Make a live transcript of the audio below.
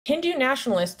Hindu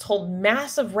nationalists hold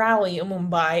massive rally in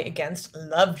Mumbai against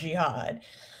love jihad.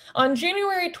 On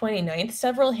January 29th,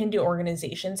 several Hindu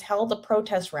organizations held a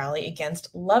protest rally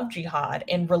against love jihad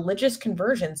and religious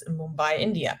conversions in Mumbai,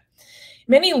 India.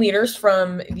 Many leaders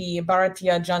from the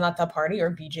Bharatiya Janata Party,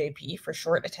 or BJP for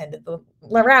short, attended the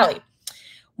rally.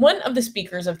 One of the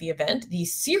speakers of the event, the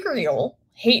serial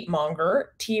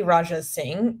hate-monger T. Raja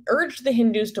Singh, urged the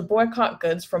Hindus to boycott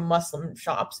goods from Muslim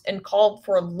shops and called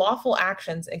for lawful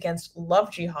actions against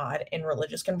love jihad and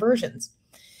religious conversions.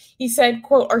 He said,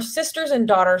 quote, "Our sisters and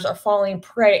daughters are falling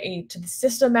prey to the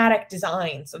systematic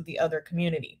designs of the other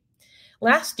community."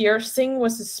 Last year, Singh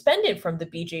was suspended from the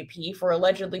BJP for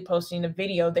allegedly posting a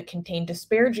video that contained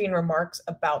disparaging remarks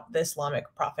about the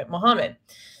Islamic prophet Muhammad.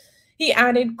 He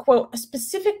added, quote, "A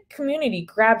specific community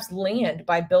grabs land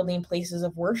by building places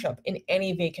of worship in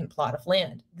any vacant plot of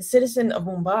land. The citizens of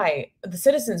Mumbai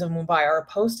are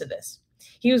opposed to this."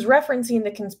 He was referencing the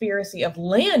conspiracy of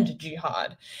land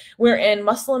jihad, wherein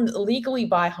Muslims illegally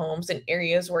buy homes in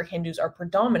areas where Hindus are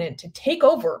predominant to take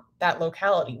over that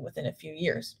locality within a few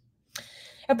years.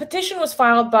 A petition was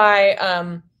filed by,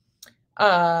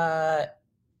 oh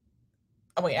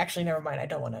wait, actually, never mind. I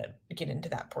don't want to get into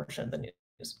that portion of the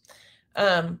news.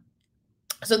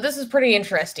 So this is pretty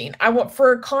interesting.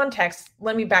 For context,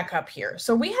 let me back up here.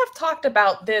 So we have talked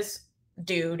about this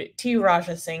dude, T.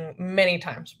 Raja Singh, many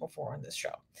times before on this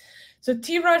show. So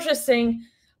T. Raja Singh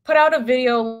put out a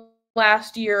video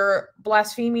last year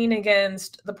blaspheming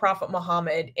against the Prophet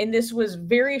Muhammad, and this was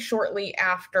very shortly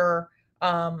after,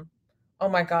 oh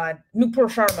my God, Nupur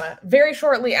Sharma, very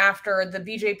shortly after the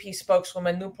BJP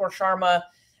spokeswoman Nupur Sharma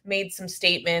made some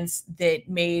statements that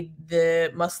made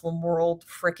the Muslim world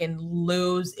freaking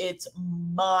lose its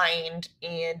mind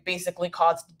and basically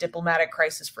caused a diplomatic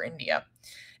crisis for India.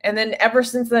 And then ever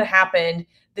since that happened,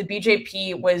 the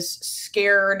BJP was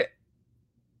scared.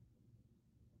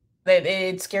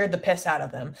 It scared the piss out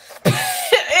of them.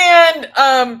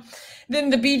 And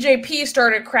then the BJP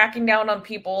started cracking down on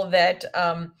people that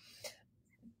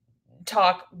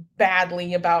talk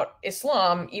badly about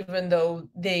Islam, even though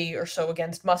they are so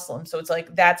against Muslims. So it's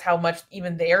like, that's how much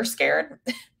even they are scared.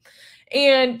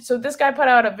 And so this guy put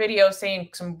out a video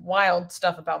saying some wild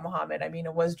stuff about Muhammad. I mean,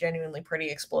 it was genuinely pretty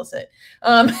explicit.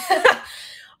 And the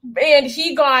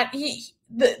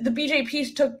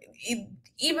BJP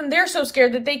even they're so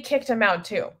scared that they kicked him out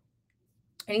too.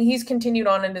 And he's continued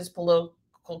on in his political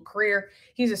career.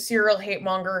 He's a serial hate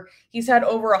monger. He's had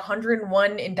over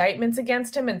 101 indictments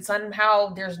against him, and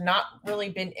somehow there's not really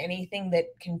been anything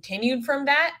that continued from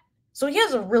that. So he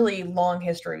has a really long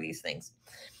history of these things.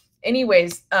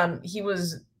 Anyways, he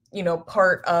was,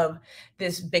 part of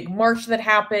this big march that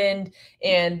happened,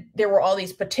 and there were all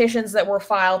these petitions that were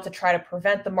filed to try to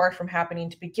prevent the march from happening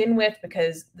to begin with,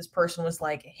 because this person was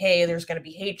like, hey, there's going to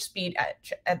be hate speech,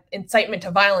 incitement to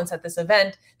violence at this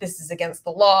event. This is against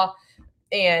the law.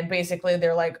 And basically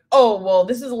they're like, oh, well,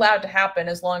 this is allowed to happen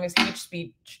as long as hate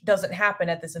speech doesn't happen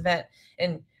at this event.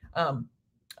 And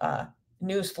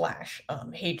newsflash,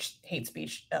 hate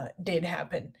speech did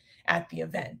happen at the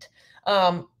event.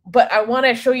 But I want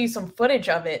to show you some footage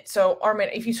of it. So Armin,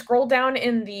 if you scroll down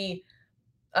in the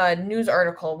news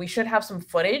article, we should have some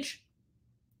footage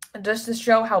just to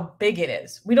show how big it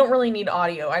is. We don't really need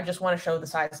audio. I just want to show the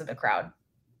size of the crowd.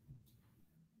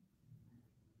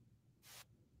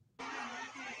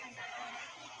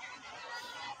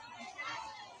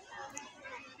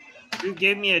 You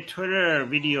gave me a Twitter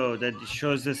video that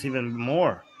shows this even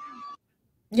more.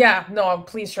 Yeah, no,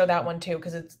 please show that one too,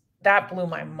 because that blew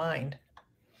my mind.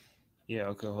 Yeah,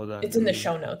 okay, hold on. It's in the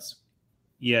show notes.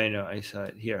 Yeah, I know. I saw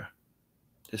it here.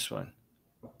 This one.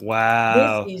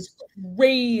 Wow. This is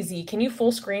crazy. Can you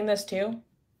full screen this too?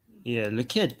 Yeah,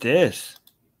 look at this.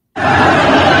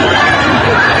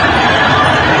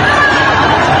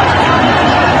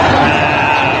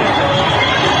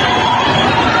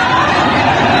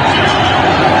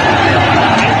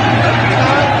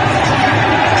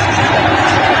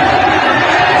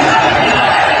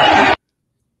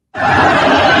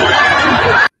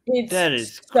 That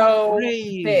is so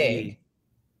crazy. Big.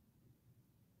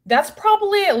 That's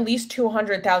probably at least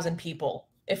 200,000 people,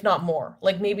 if not more,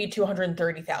 like maybe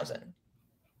 230,000.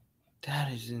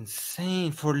 That is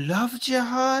insane. For love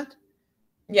jihad?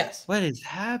 Yes. What is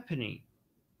happening?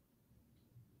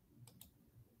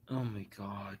 Oh my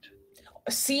God.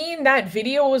 Seeing that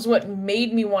video was what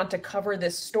made me want to cover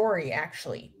this story,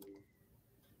 actually.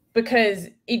 Because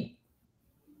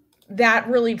that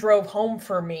really drove home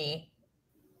for me.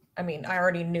 I mean, I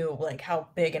already knew like how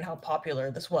big and how popular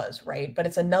this was, right? But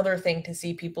it's another thing to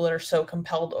see people that are so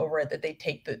compelled over it that they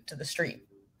take to the street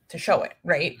to show it,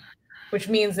 right? which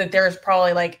means that there's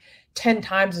probably like 10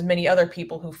 times as many other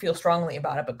people who feel strongly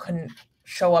about it but couldn't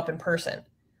show up in person.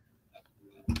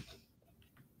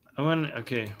 I want to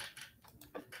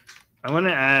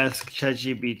ask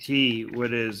ChatGPT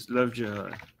what is love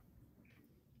jihad.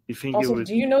 You think Also, it would?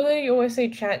 do you know that you always say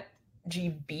chat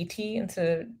GBT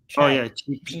instead of chat Oh yeah,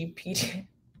 GPT?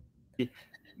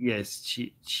 yes,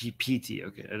 GPT.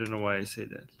 Okay, I don't know why I say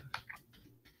that.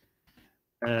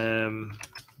 Yeah,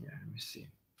 let me see.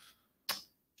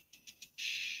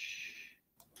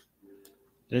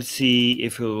 Let's see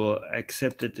if it will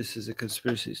accept that this is a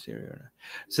conspiracy theory or not.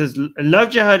 It says love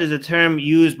jihad is a term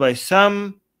used by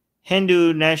some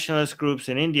Hindu nationalist groups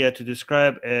in India to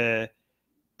describe a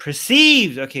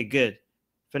perceived,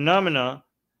 phenomena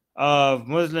of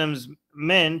Muslims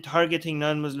men targeting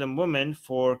non-Muslim women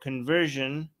for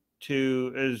conversion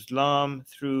to Islam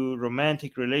through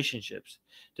romantic relationships.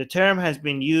 The term has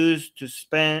been used to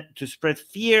spread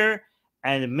fear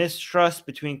and mistrust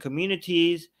between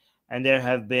communities, and there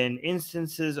have been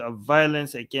instances of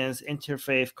violence against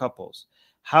interfaith couples.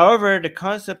 However, the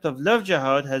concept of love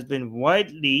jihad has been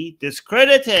widely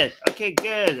discredited. Okay,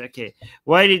 good. Okay,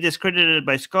 widely discredited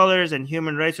by scholars and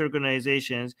human rights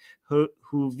organizations who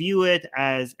view it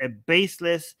as a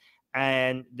baseless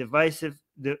and divisive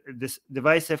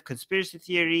conspiracy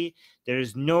theory. There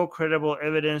is no credible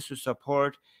evidence to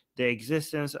support the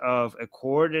existence of a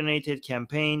coordinated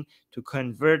campaign to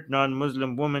convert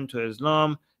non-Muslim women to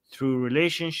Islam through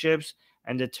relationships,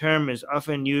 and the term is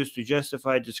often used to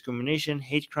justify discrimination,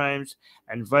 hate crimes,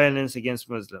 and violence against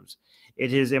Muslims.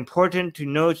 It is important to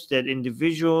note that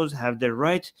individuals have the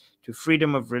right to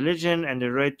freedom of religion and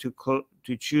the right to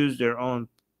choose their own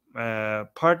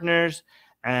partners,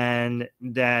 and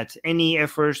that any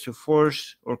efforts to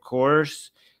force or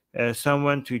coerce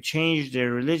someone to change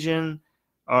their religion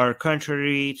are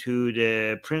contrary to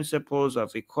the principles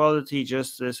of equality,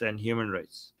 justice, and human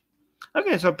rights.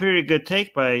 Okay, so pretty good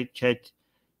take by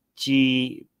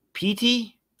ChatGPT.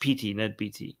 PT, not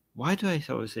BT. Why do I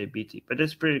always say BT? But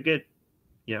that's pretty good.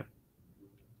 Yeah,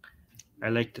 I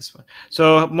like this one.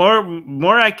 So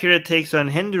more accurate takes on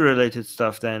Hindu-related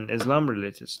stuff than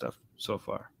Islam-related stuff so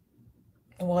far.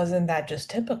 Wasn't that just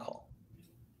typical?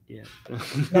 Yeah.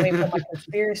 Let me put my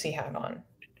conspiracy hat on.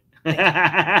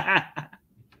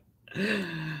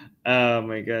 Oh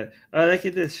my god. Oh, look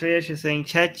at this. Shreya is saying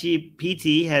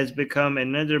ChatGPT has become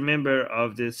another member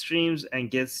of the streams and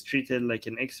gets treated like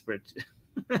an expert.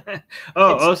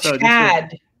 Oh, It's also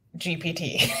Chad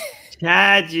GPT.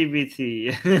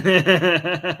 ChatGPT.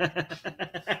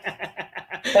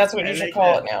 That's what you should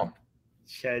call it now.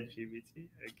 ChatGPT.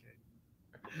 Okay.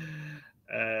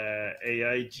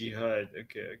 AI Jihad.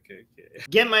 Okay.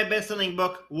 Get my best-selling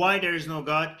book, Why There Is No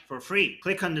God, for free.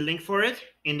 Click on the link for it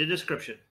in the description.